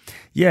so,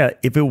 yeah,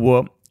 if it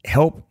will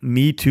help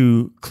me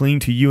to cling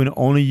to you and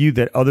only you,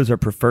 that others are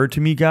preferred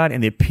to me, God,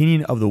 in the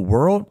opinion of the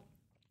world,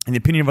 in the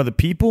opinion of other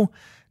people,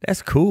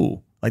 that's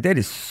cool. Like, that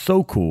is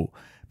so cool,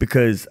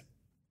 because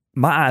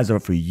my eyes are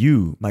for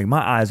you. Like,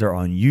 my eyes are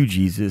on you,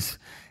 Jesus.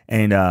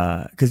 And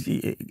because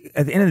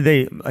at the end of the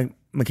day, like,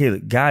 Michaela,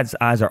 God's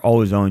eyes are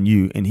always on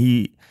you, and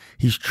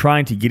he's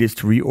trying to get us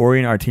to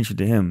reorient our attention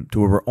to him, to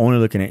where we're only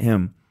looking at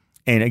him.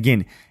 And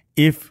again,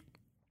 if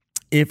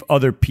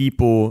other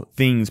people,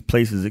 things,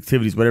 places,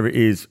 activities, whatever it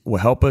is, will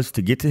help us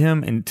to get to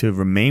him and to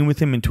remain with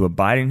him and to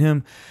abide in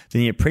him,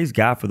 then yeah, praise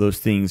God for those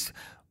things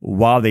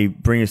while they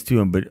bring us to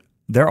him. But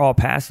they're all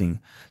passing.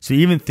 So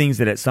even things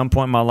that at some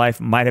point in my life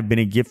might have been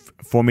a gift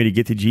for me to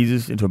get to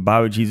Jesus and to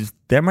abide with Jesus,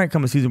 there might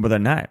come a season where they're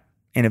not.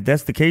 And if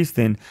that's the case,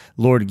 then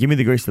Lord, give me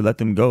the grace to let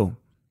them go,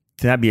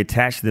 to not be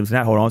attached to them, to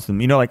not hold on to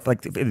them. You know, like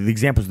the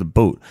example is the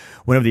boat.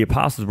 Whenever the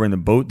apostles were in the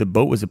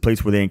boat was a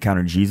place where they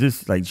encountered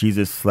Jesus. Like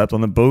Jesus slept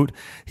on the boat.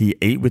 He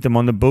ate with them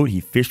on the boat. He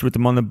fished with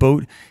them on the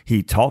boat.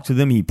 He talked to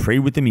them. He prayed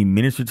with them. He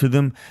ministered to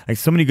them. Like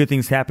so many good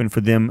things happened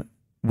for them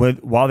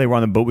while they were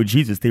on the boat with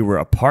Jesus. They were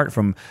apart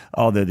from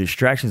all the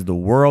distractions of the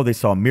world. They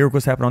saw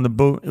miracles happen on the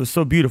boat. It was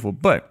so beautiful.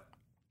 But,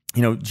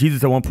 you know,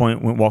 Jesus at one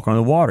point went walking on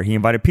the water. He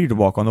invited Peter to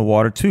walk on the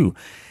water too.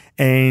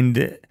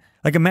 And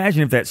like,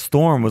 imagine if that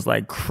storm was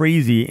like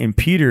crazy and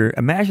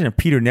imagine if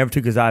Peter never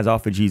took his eyes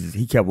off of Jesus.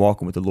 He kept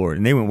walking with the Lord,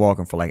 and they went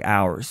walking for like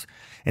hours.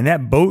 And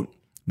that boat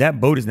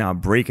is now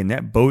breaking.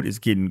 That boat is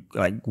getting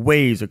like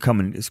waves are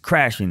coming. It's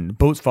crashing. The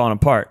boat's falling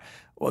apart.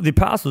 Well, the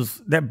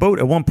apostles, that boat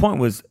at one point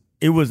was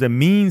a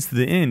means to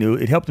the end.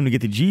 It helped them to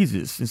get to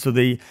Jesus. And so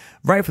they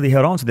rightfully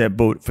held on to that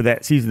boat for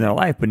that season of their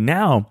life. But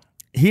now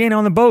he ain't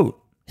on the boat.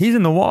 He's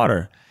in the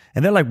water.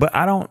 And they're like, but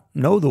I don't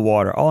know the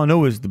water. All I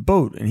know is the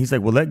boat. And he's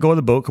like, well, let go of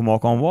the boat, come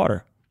walk on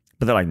water.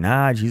 But they're like,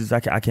 nah, Jesus, I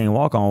can't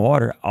walk on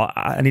water.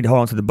 I need to hold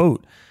on to the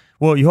boat.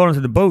 Well, you hold on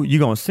to the boat, you're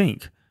going to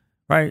sink,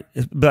 right?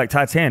 It's like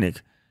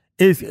Titanic.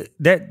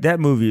 That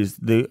movie is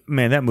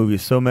that movie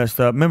is so messed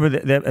up. Remember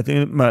that at the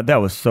end, that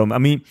was so, I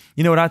mean,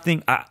 you know what I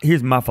think?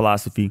 Here's my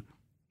philosophy.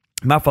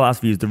 My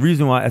philosophy is the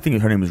reason why, I think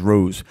her name is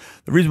Rose.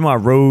 The reason why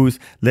Rose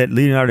let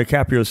Leonardo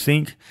DiCaprio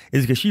sink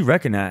is because she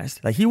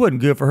recognized, like, he wasn't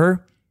good for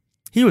her.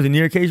 He was a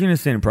near occasion of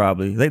sin,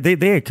 probably. Like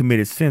they had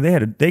committed sin.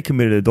 They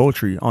committed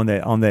adultery in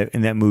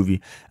that movie.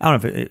 I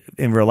don't know if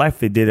in real life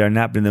they did it or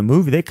not, but in the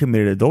movie they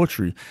committed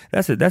adultery.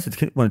 That's one of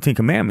the 10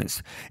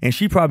 Commandments. And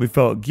she probably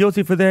felt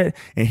guilty for that.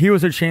 And here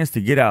was her chance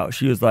to get out.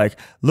 She was like,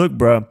 "Look,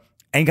 bro,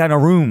 ain't got no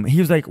room." He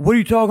was like, "What are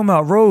you talking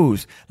about,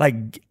 Rose?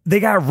 Like, they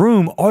got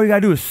room. All you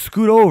gotta do is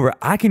scoot over.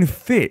 I can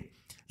fit.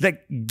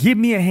 Like, give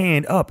me a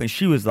hand up." And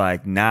she was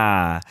like,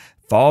 "Nah.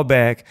 Fall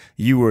back.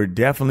 You were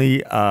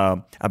definitely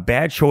a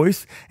bad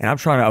choice, and I'm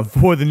trying to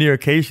avoid the near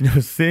occasion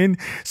of sin.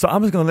 So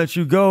I'm just gonna let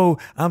you go.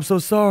 I'm so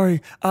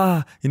sorry."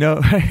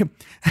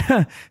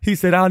 He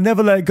said, "I'll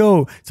never let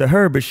go," to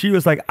her, but she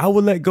was like, "I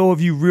will let go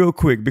of you real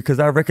quick because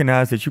I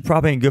recognize that you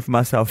probably ain't good for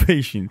my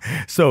salvation."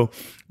 So,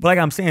 like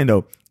I'm saying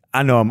though,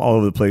 I know I'm all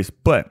over the place,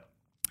 but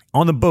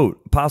on the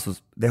boat,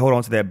 apostles, they hold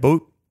on to that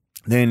boat.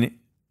 Then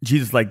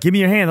Jesus like, "Give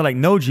me your hand." They're like,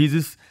 "No,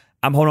 Jesus,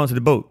 I'm holding on to the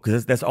boat,"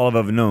 because that's all I've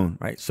ever known,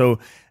 right? So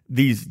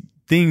these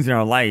things in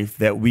our life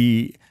that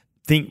we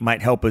think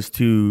might help us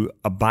to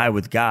abide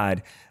with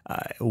God,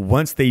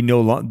 once they no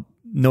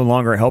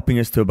longer are helping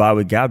us to abide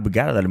with God, we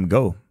got to let them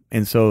go.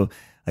 And so,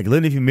 like,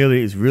 litany of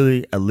humility is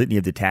really a litany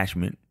of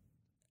detachment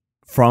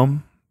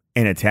from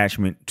and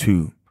attachment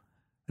to.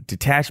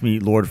 Detach me,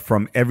 Lord,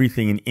 from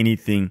everything and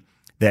anything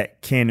that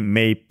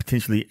may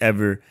potentially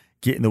ever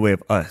get in the way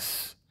of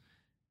us.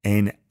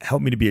 And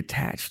help me to be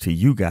attached to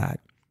you, God.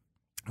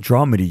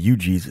 Draw me to you,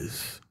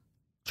 Jesus.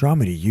 Draw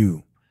me to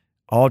you.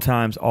 All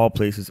times, all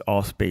places,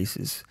 all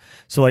spaces.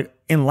 So like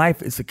in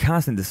life, it's a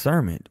constant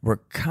discernment. We're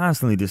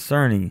constantly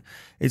discerning.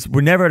 We're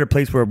never at a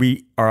place where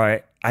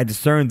I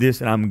discern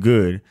this and I'm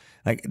good.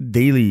 Like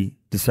daily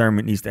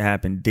discernment needs to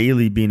happen.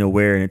 Daily being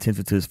aware and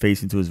attentive to his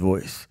face and to his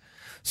voice.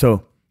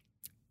 So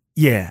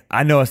yeah,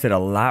 I know I said a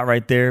lot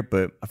right there,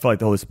 but I feel like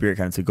the Holy Spirit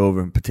kind of took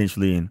over and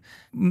potentially.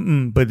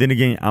 But then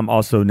again, I'm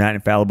also not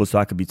infallible, so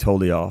I could be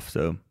totally off.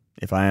 So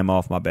if I am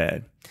off, my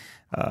bad.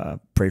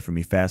 Pray for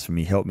me, fast for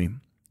me, help me.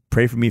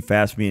 Pray for me,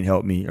 fast for me, and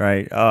help me,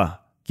 right?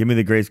 Give me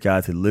the grace,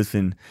 God, to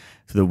listen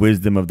to the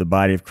wisdom of the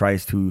body of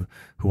Christ who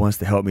wants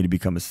to help me to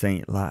become a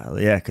saint.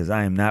 Yeah, because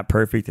I am not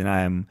perfect,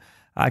 and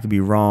I could be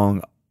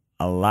wrong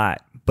a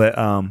lot. But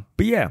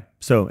yeah,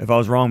 so if I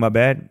was wrong, my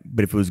bad.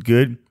 But if it was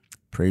good,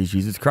 praise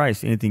Jesus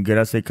Christ. Anything good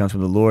I say comes from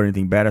the Lord.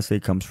 Anything bad I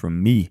say comes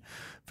from me,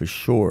 for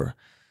sure.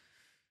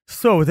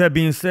 So with that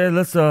being said,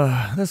 let's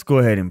go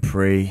ahead and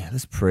pray.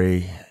 Let's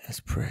pray.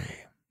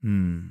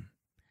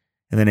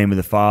 In the name of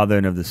the Father,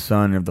 and of the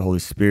Son, and of the Holy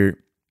Spirit.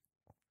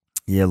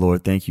 Yeah,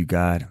 Lord, thank you,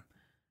 God.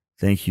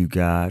 Thank you,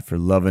 God, for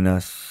loving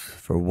us,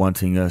 for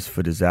wanting us,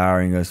 for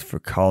desiring us, for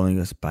calling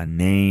us by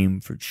name,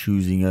 for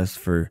choosing us,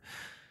 for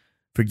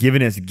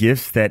giving us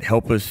gifts that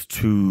help us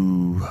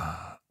to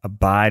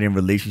abide in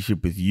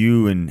relationship with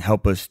you and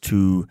help us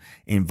to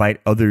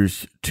invite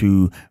others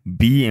to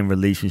be in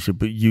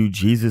relationship with you.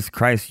 Jesus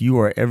Christ, you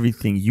are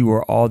everything. You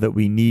are all that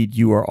we need.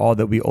 You are all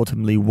that we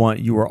ultimately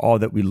want. You are all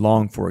that we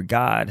long for,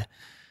 God.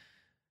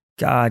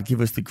 God, give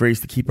us the grace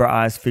to keep our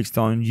eyes fixed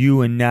on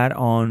you and not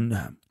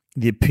on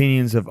the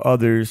opinions of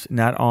others,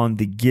 not on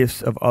the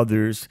gifts of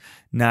others,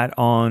 not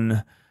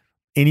on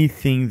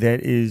anything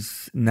that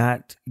is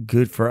not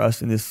good for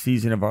us in this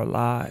season of our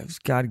lives.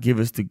 God, give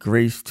us the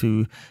grace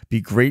to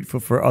be grateful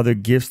for other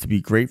gifts, to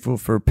be grateful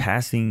for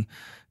passing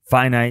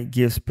finite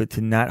gifts, but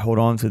to not hold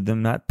on to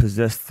them, not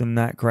possess them,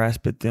 not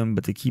grasp at them,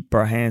 but to keep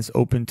our hands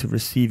open to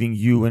receiving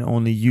you and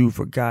only you.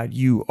 For God,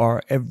 you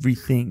are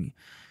everything.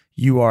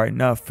 You are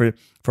enough. For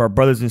our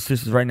brothers and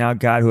sisters right now,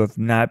 God, who have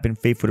not been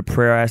faithful to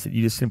prayer, I ask that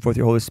you just send forth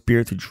your Holy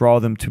Spirit to draw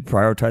them to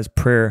prioritize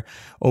prayer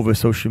over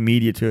social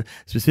media, to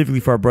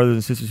specifically for our brothers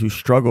and sisters who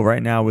struggle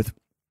right now with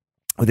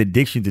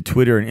addiction to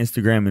Twitter and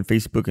Instagram and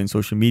Facebook and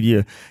social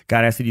media.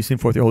 God, I ask that you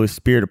send forth your Holy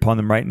Spirit upon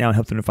them right now and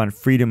help them to find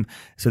freedom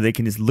so they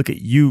can just look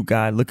at you,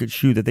 God, look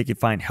at you, that they can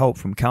find help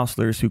from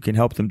counselors who can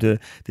help them to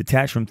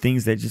detach from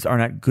things that just are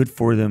not good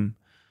for them.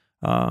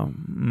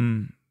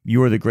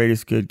 You are the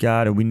greatest good,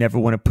 God, and we never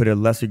want to put a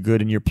lesser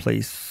good in your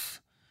place.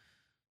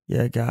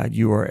 Yeah, God,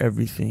 you are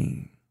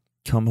everything.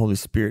 Come, Holy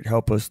Spirit,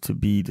 help us to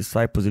be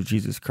disciples of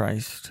Jesus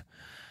Christ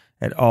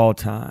at all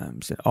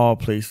times, in all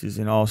places,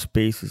 in all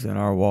spaces in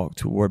our walk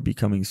toward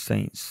becoming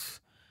saints.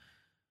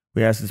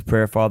 We ask this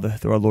prayer, Father,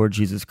 through our Lord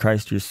Jesus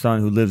Christ, your Son,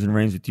 who lives and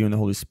reigns with you in the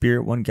Holy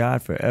Spirit, one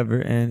God, forever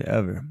and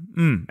ever.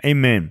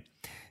 Amen.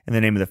 In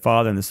the name of the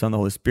Father, and the Son, and the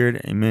Holy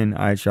Spirit. Amen.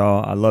 All right,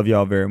 y'all. I love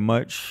y'all very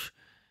much.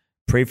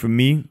 Pray for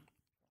me.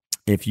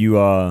 If you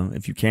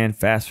can,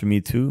 fast for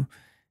me too,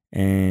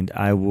 and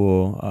I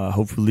will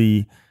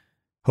hopefully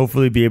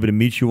be able to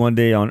meet you one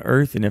day on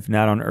earth, and if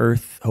not on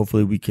earth,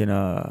 hopefully we can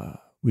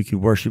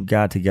worship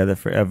God together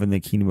forever in the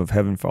kingdom of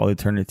heaven for all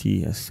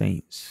eternity as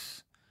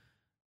saints.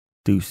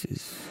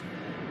 Deuces.